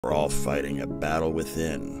We're all fighting a battle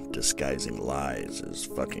within, disguising lies as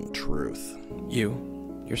fucking truth.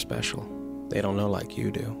 You're special. They don't know like you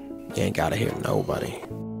do. You ain't gotta hear nobody.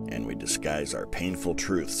 And we disguise our painful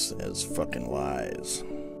truths as fucking lies.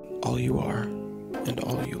 All you are, and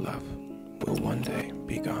all you love, will one day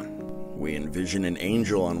be gone. We envision an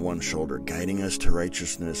angel on one shoulder guiding us to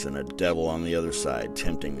righteousness and a devil on the other side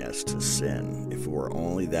tempting us to sin. If it were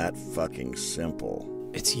only that fucking simple.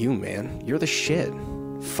 It's you, man. You're the shit.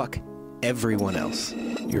 Fuck everyone else.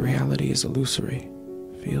 Your reality is illusory.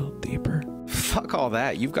 Feel deeper. Fuck all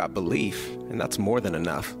that. You've got belief, and that's more than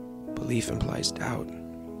enough. Belief implies doubt.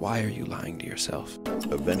 Why are you lying to yourself?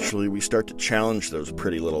 Eventually, we start to challenge those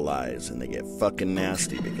pretty little lies, and they get fucking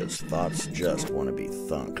nasty because thoughts just want to be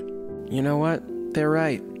thunk. You know what? They're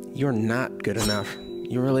right. You're not good enough.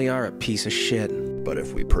 You really are a piece of shit. But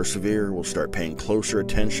if we persevere, we'll start paying closer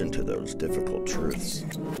attention to those difficult truths.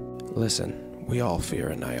 Listen, we all fear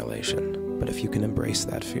annihilation, but if you can embrace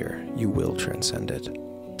that fear, you will transcend it.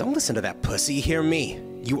 Don't listen to that pussy, hear me.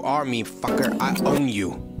 You are me, fucker. I own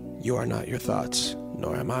you. You are not your thoughts,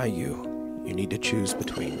 nor am I you. You need to choose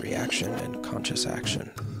between reaction and conscious action.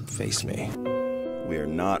 Face me. We are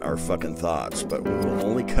not our fucking thoughts, but we will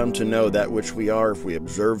only come to know that which we are if we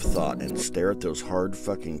observe thought and stare at those hard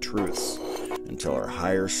fucking truths until our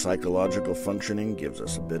higher psychological functioning gives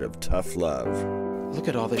us a bit of tough love. Look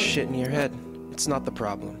at all this shit in your head. It's not the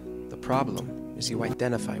problem. The problem is you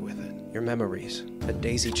identify with it. Your memories, a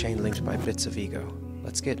daisy chain linked by bits of ego.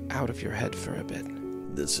 Let's get out of your head for a bit.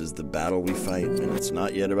 This is the battle we fight, and it's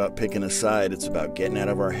not yet about picking a side. It's about getting out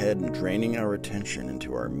of our head and draining our attention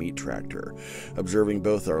into our meat tractor, observing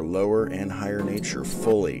both our lower and higher nature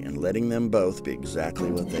fully and letting them both be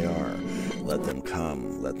exactly what they are. Let them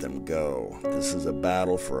come, let them go. This is a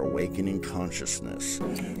battle for awakening consciousness.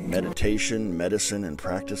 Meditation, medicine, and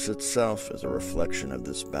practice itself is a reflection of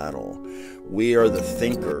this battle. We are the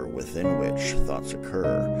thinker within which thoughts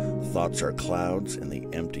occur. Thoughts are clouds in the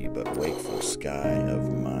empty but wakeful sky of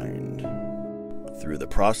mind. Through the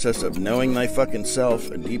process of knowing thy fucking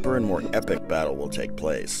self, a deeper and more epic battle will take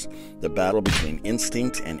place. The battle between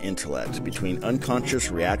instinct and intellect, between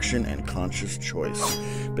unconscious reaction and conscious choice,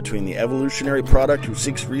 between the evolutionary product who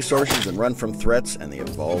seeks resources and run from threats and the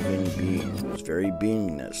evolving being whose very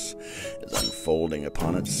beingness is unfolding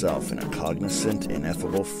upon itself in a cognizant,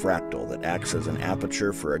 ineffable fractal that acts as an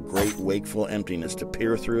aperture for a great wakeful emptiness to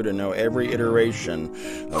peer through to know every iteration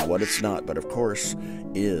of what it's not, but of course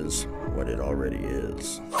is what it already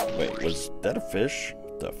is. Wait, was that a fish?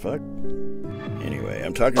 The fuck? Anyway,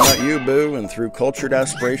 I'm talking about you, boo, and through cultured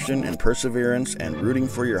aspiration and perseverance and rooting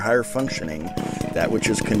for your higher functioning, that which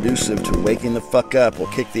is conducive to waking the fuck up will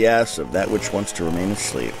kick the ass of that which wants to remain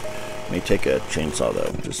asleep. May take a chainsaw,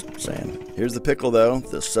 though, just saying. Here's the pickle, though.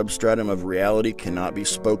 The substratum of reality cannot be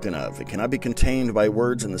spoken of. It cannot be contained by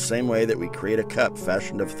words in the same way that we create a cup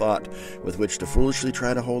fashioned of thought with which to foolishly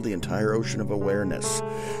try to hold the entire ocean of awareness.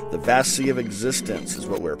 The vast sea of existence is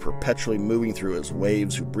what we're perpetually moving through as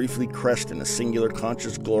waves who briefly crest in a singular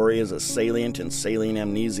conscious glory as a salient and saline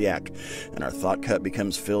amnesiac, and our thought cup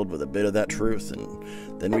becomes filled with a bit of that truth,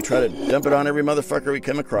 and then we try to dump it on every motherfucker we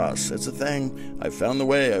come across. It's a thing. I've found the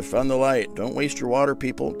way. I've found the light. Don't waste your water,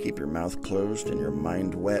 people. Keep your mouth closed and your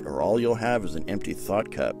mind wet, or all you'll have is an empty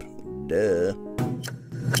thought cup. Duh.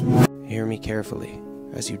 Hear me carefully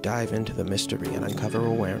as you dive into the mystery and uncover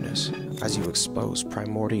awareness, as you expose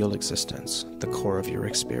primordial existence, the core of your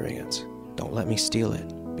experience. Don't let me steal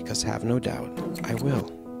it, because have no doubt, I will,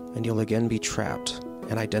 and you'll again be trapped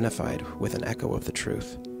and identified with an echo of the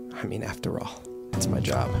truth. I mean, after all, it's my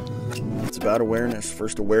job. It's about awareness.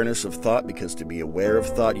 First, awareness of thought, because to be aware of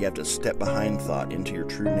thought, you have to step behind thought into your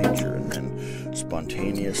true nature, and then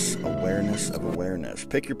spontaneous awareness of awareness.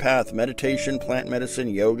 Pick your path. Meditation, plant medicine,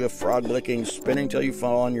 yoga, frog licking, spinning till you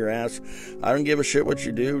fall on your ass. I don't give a shit what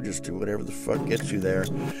you do. Just do whatever the fuck gets you there.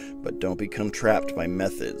 But don't become trapped by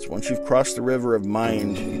methods. Once you've crossed the river of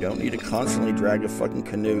mind, you don't need to constantly drag a fucking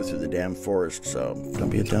canoe through the damn forest, so don't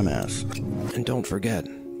be a dumbass. And don't forget,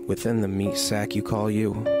 within the meat sack you call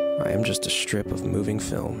you, I am just a strip of moving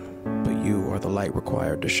film, but you are the light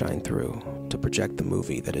required to shine through, to project the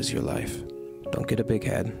movie that is your life. Don't get a big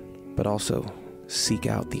head, but also seek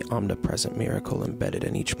out the omnipresent miracle embedded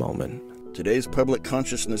in each moment. Today's public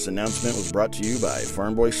consciousness announcement was brought to you by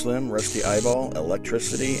Farm Boy Slim, Rusty Eyeball,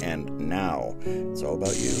 Electricity, and Now. It's all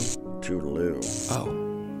about you. Toodaloo. Oh,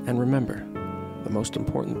 and remember, the most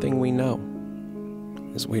important thing we know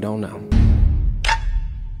is we don't know.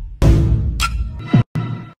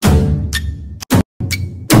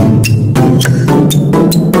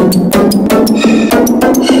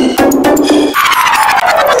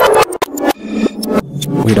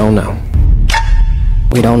 We don't don't know.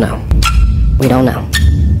 We don't know. We don't know.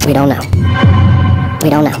 We don't know. We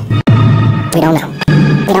don't know. We don't know.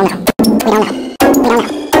 We don't know. We don't know. We don't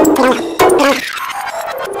know.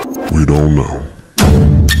 We don't know.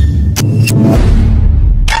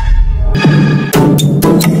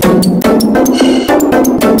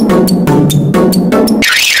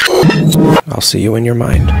 I'll see you in your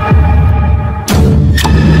mind.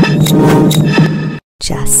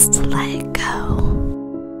 Just like